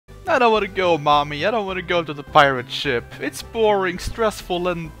I don't want to go, mommy. I don't want to go to the pirate ship. It's boring, stressful,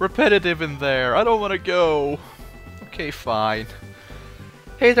 and repetitive in there. I don't want to go. Okay, fine.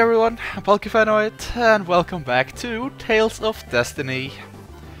 Hey there everyone, I'm Pike, and welcome back to Tales of Destiny.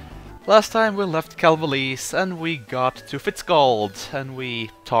 Last time we left Calvalise and we got to Fitzgold and we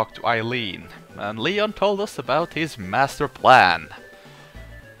talked to Eileen. And Leon told us about his master plan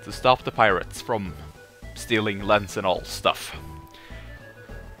to stop the pirates from stealing lens and all stuff.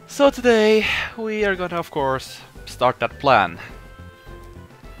 So today we are gonna, of course, start that plan.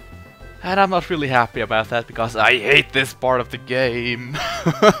 And I'm not really happy about that because I hate this part of the game.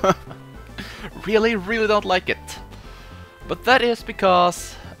 Really don't like it. But that is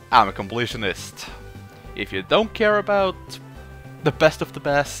because I'm a completionist. If you don't care about the best of the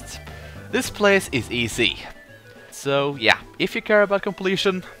best, this place is easy. So yeah, if you care about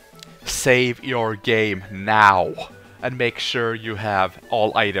completion, save your game now. And make sure you have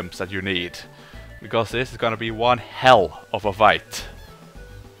all items that you need. Because this is gonna be one hell of a fight.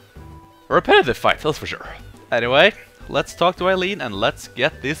 A repetitive fight, that's for sure. Anyway, let's talk to Eileen and let's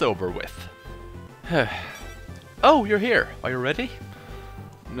get this over with. Oh, you're here. Are you ready?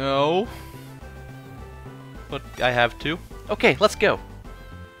 No. But I have to. Okay, let's go.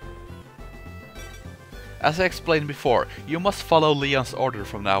 As I explained before, you must follow Leon's order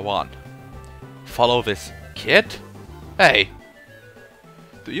from now on. Follow this kid? Hey.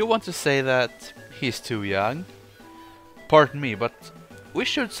 Do you want to say that he's too young? Pardon me, but we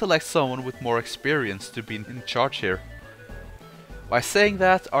should select someone with more experience to be in charge here. By saying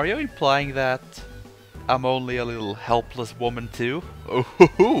that, are you implying that I'm only a little helpless woman too? Oh hoo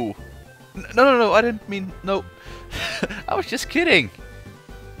hoo! No, I didn't mean no. I was just kidding.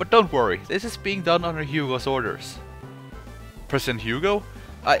 But don't worry, this is being done under Hugo's orders. President Hugo?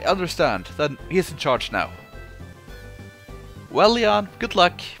 I understand, then he's in charge now. Well, Leon, good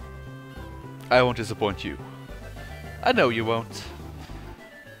luck. I won't disappoint you. I know you won't.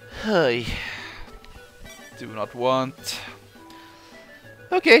 I do not want.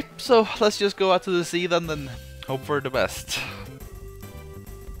 Okay, so let's just go out to the sea then and hope for the best.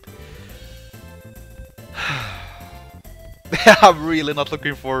 I'm really not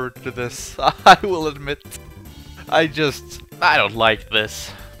looking forward to this, I will admit. I don't like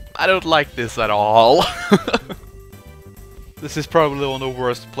this. I don't like this at all. This is probably one of the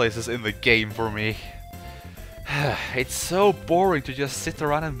worst places in the game for me. It's so boring to just sit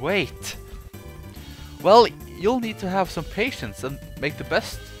around and wait. Well, you'll need to have some patience and make the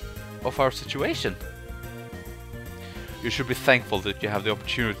best of our situation. You should be thankful that you have the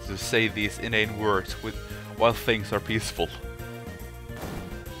opportunity to say these inane words while things are peaceful.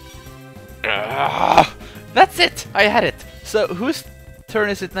 That's it! I had it! So, whose turn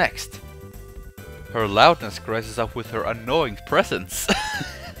is it next? Her loudness graces up with her annoying presence.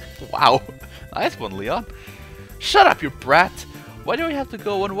 Wow, nice one, Leon. Shut up, you brat! Why do we have to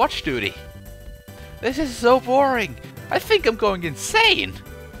go on watch duty? This is so boring! I think I'm going insane!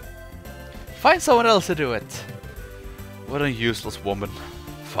 Find someone else to do it! What a useless woman.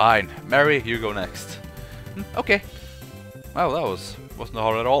 Fine, Mary, you go next. Okay. Well, that wasn't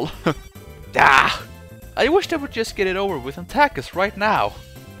hard at all. Ah! I wish they would just get it over with and attack us right now.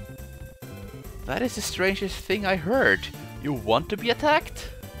 That is the strangest thing I heard. You want to be attacked?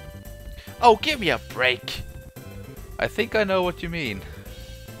 Oh, give me a break! I think I know what you mean.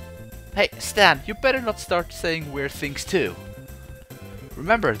 Hey, Stan, you better not start saying weird things too.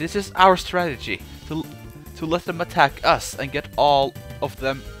 Remember, this is our strategy, to let them attack us and get all of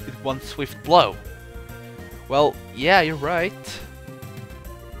them in one swift blow. Well, yeah, you're right.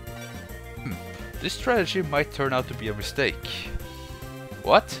 This strategy might turn out to be a mistake.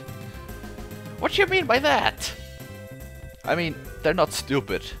 What? What do you mean by that? I mean, they're not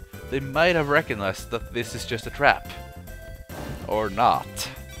stupid. They might have recognized that this is just a trap. Or not.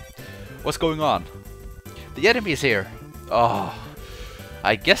 What's going on? The enemy is here. Oh,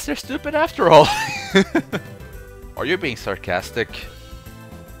 I guess they're stupid after all. Are you being sarcastic?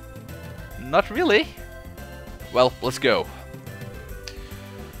 Not really. Well, let's go.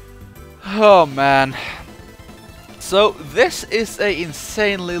 Oh man. So this is an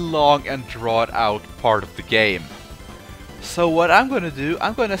insanely long and drawn out part of the game. So what I'm gonna do,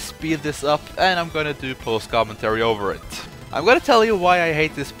 I'm gonna speed this up and I'm gonna do post commentary over it. I'm gonna tell you why I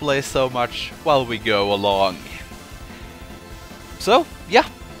hate this place so much while we go along. So, yeah,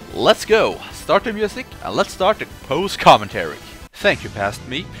 let's go. Start the music and let's start the post commentary. Thank you, past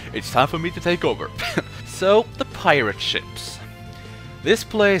me. It's time for me to take over. So, the pirate ships. This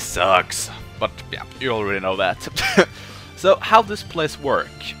place sucks, but yeah, you already know that. So, how this place work?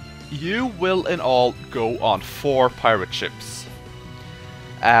 You will in all go on 4 pirate ships.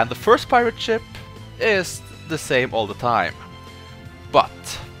 And the first pirate ship is the same all the time. But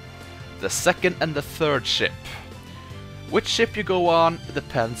the second and the third ship, which ship you go on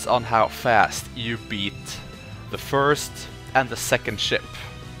depends on how fast you beat the first and the second ship.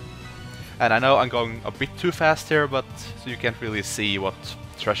 And I know I'm going a bit too fast here, but so you can't really see what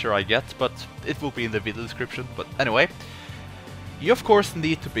treasure I get, but it will be in the video description. But anyway, you of course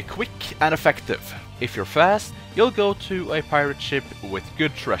need to be quick and effective. If you're fast, you'll go to a pirate ship with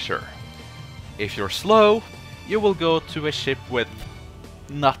good treasure. If you're slow, you will go to a ship with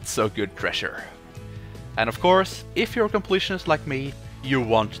not so good treasure. And of course, if you're a completionist like me, you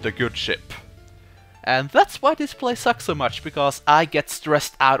want the good ship. And that's why this play sucks so much, because I get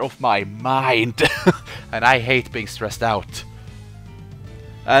stressed out of my mind. And I hate being stressed out.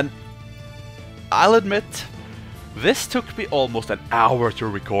 And I'll admit, this took me almost an hour to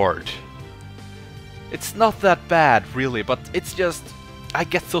record. It's not that bad, really, but it's just I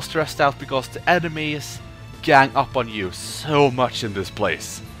get so stressed out because the enemies gang up on you so much in this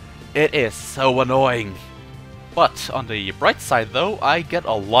place. It is so annoying. But on the bright side though, I get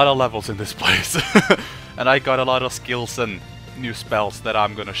a lot of levels in this place. And I got a lot of skills and new spells that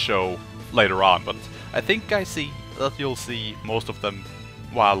I'm gonna show later on, but I think I see that you'll see most of them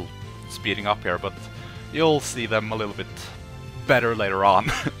while speeding up here, but you'll see them a little bit better later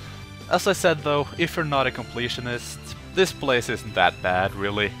on. As I said though, if you're not a completionist, this place isn't that bad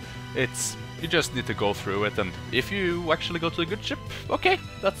really. You just need to go through it, and if you actually go to a good ship, okay,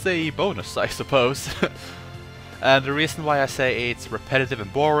 that's a bonus I suppose. And the reason why I say it's repetitive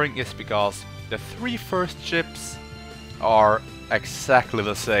and boring is because the 3 first ships are exactly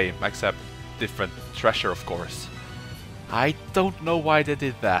the same, except different treasure of course. I don't know why they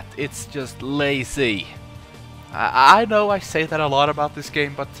did that, it's just lazy. I know I say that a lot about this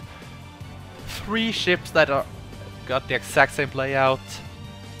game, but 3 ships that got the exact same layout,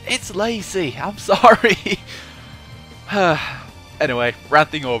 it's lazy, I'm sorry. Anyway,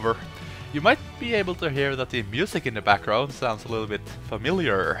 ranting over. You might be able to hear that the music in the background sounds a little bit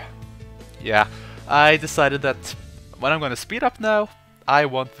familiar. Yeah, I decided that when I'm gonna speed up now, I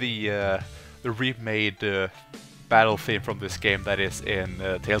want the remade battle theme from this game that is in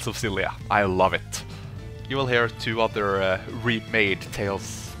Tales of Xillia. I love it. You will hear 2 other remade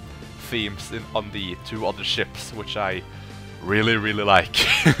Tales themes on the 2 other ships, which I really like.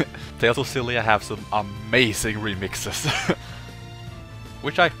 Tales of Xillia have some amazing remixes.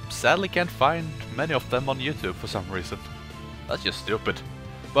 Which I sadly can't find many of them on YouTube for some reason. That's just stupid.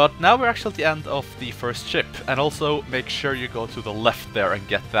 But now we're actually at the end of the first ship, and also make sure you go to the left there and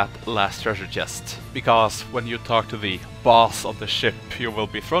get that last treasure chest. Because when you talk to the boss of the ship, you will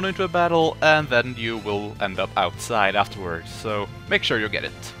be thrown into a battle and then you will end up outside afterwards, so make sure you get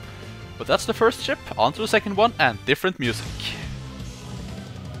it. But that's the first ship, on to the second one, and different music.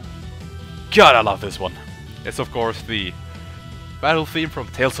 God, I love this one. It's of course the battle theme from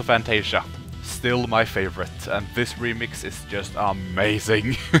Tales of Panacea. Still my favorite, and this remix is just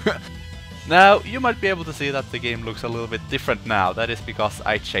amazing. Now, you might be able to see that the game looks a little bit different now. That is because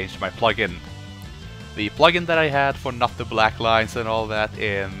I changed my plugin. The plugin that I had for not the black lines and all that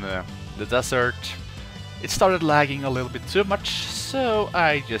in the desert, it started lagging a little bit too much, so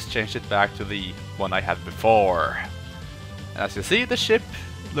I just changed it back to the one I had before. And as you see, the ship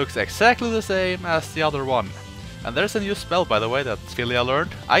looks exactly the same as the other one. And there's a new spell, by the way, that Xillia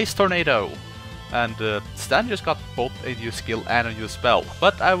learned, Ice Tornado. And Stan just got both a new skill and a new spell,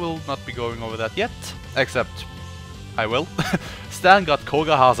 but I will not be going over that yet, except I will. Stan got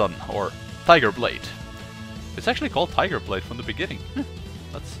Koga Hazan, or Tiger Blade. It's actually called Tiger Blade from the beginning.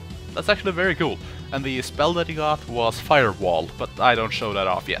 That's actually very cool. And the spell that he got was Firewall, but I don't show that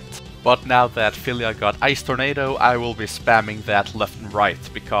off yet. But now that Xillia got Ice Tornado, I will be spamming that left and right,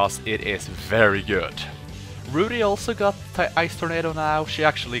 because it is very good. Rune also got Ice Tornado now. She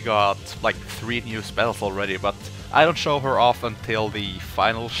actually got like 3 new spells already, but I don't show her off until the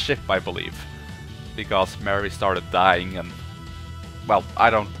final ship, I believe. Because Mary started dying and, well, I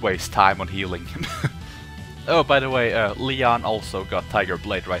don't waste time on healing. Oh, by the way, Leon also got Tiger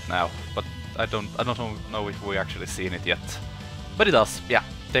Blade right now, but I don't know if we actually seen it yet. But it does, yeah,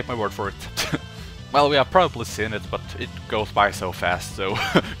 take my word for it. Well, we have probably seen it, but it goes by so fast, so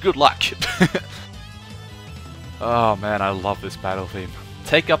good luck! Oh man, I love this battle theme.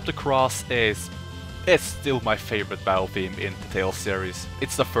 Take Up the Cross it's still my favorite battle theme in the Tales series.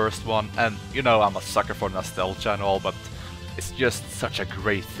 It's the first one, and you know I'm a sucker for nostalgia and all, but it's just such a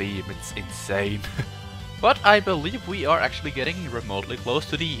great theme, it's insane. But I believe we are actually getting remotely close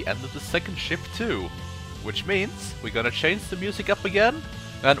to the end of the second ship too. Which means we're gonna change the music up again.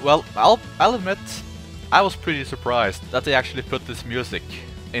 And well, I'll admit, I was pretty surprised that they actually put this music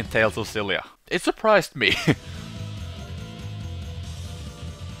in Tales of Cilia. It surprised me.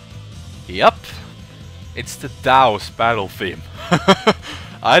 Yup, it's the Dao's battle theme.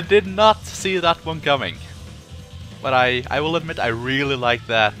 I did not see that one coming. But I will admit I really like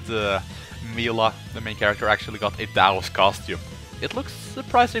that Mila, the main character, actually got a Dao's costume. It looks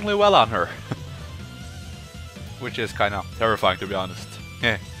surprisingly well on her. Which is kinda terrifying, to be honest.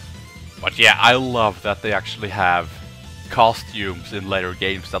 But yeah, I love that they actually have costumes in later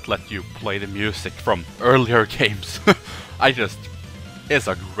games that let you play the music from earlier games. It's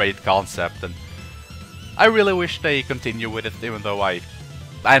a great concept, and I really wish they continue with it, even though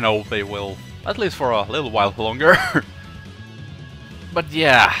I know they will, at least for a little while longer. But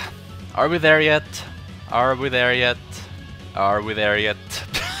yeah, are we there yet? Are we there yet? Are we there yet?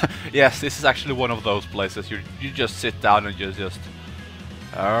 Yes, this is actually one of those places you just sit down and you just...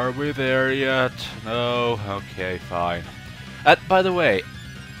 Are we there yet? No? Okay, fine. By the way,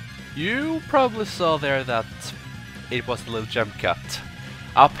 you probably saw there that it was a little jump cut.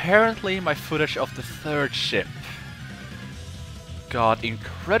 Apparently my footage of the third ship got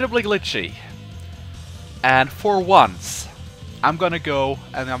incredibly glitchy. And for once, I'm gonna go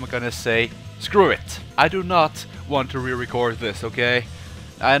and I'm gonna say, screw it. I do not want to re-record this, okay?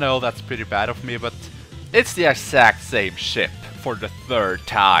 I know that's pretty bad of me, but it's the exact same ship for the third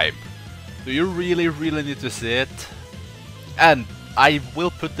time. Do you really need to see it? And I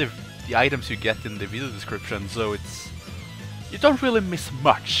will put the items you get in the video description, so you don't really miss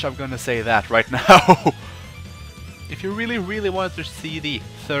much, I'm gonna say that right now. If you really want to see the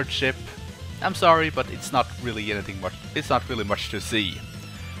third ship, I'm sorry, but it's not really much to see.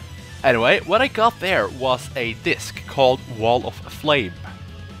 Anyway, what I got there was a disc called Wall of Flame,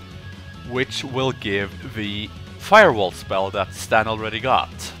 which will give the firewall spell that Stan already got.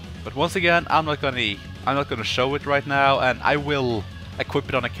 But once again, I'm not gonna show it right now, and I will equip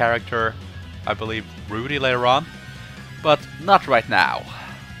it on a character, I believe Rudy, later on, but not right now.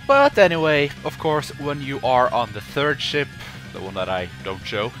 But anyway, of course, when you are on the third ship, the one that I don't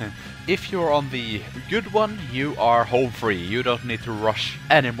show, if you're on the good one, you are home free. You don't need to rush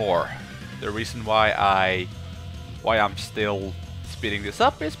anymore. The reason why I'm still speeding this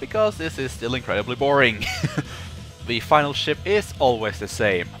up is because this is still incredibly boring. The final ship is always the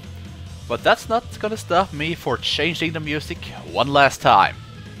same. But that's not gonna stop me for changing the music one last time.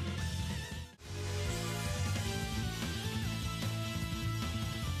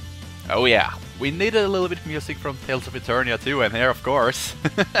 Oh yeah, we needed a little bit of music from Tales of Eternia too in here, of course.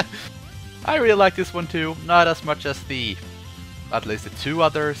 I really like this one too, not as much as at least the two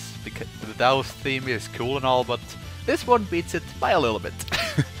others. The Dao's theme is cool and all, but this one beats it by a little bit.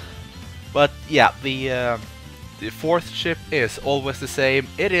 But yeah, the fourth ship is always the same.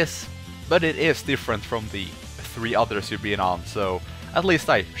 But it is different from the three others you've been on, so at least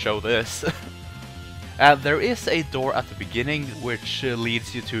I show this. And there is a door at the beginning which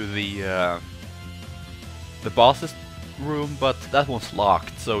leads you to the boss's room, but that one's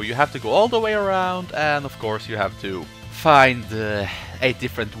locked, so you have to go all the way around, and of course you have to find a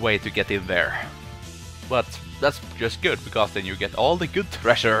different way to get in there. But that's just good, because then you get all the good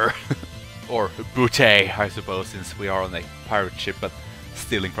treasure. Or booty, I suppose, since we are on a pirate ship, but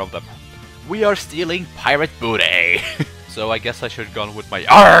stealing from them. We are stealing pirate booty! So I guess I should have gone with my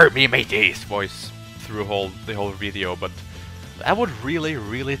army mateys voice through the whole video, but that would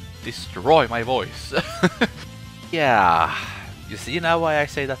really destroy my voice. Yeah, you see now why I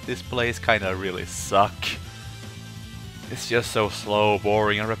say that this place kinda really suck. It's just so slow,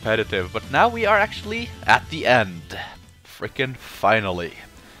 boring and repetitive, but now we are actually at the end. Frickin' finally.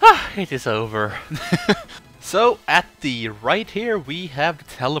 It is over. So, at the right here, we have the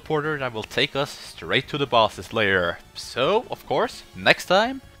teleporter that will take us straight to the boss's lair. So, of course, next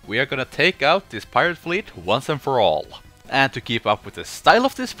time, we are gonna take out this pirate fleet once and for all. And to keep up with the style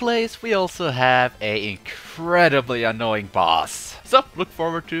of this place, we also have an incredibly annoying boss. So, look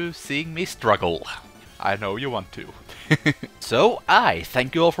forward to seeing me struggle. I know you want to. So, I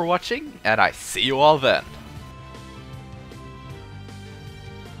thank you all for watching, and I see you all then.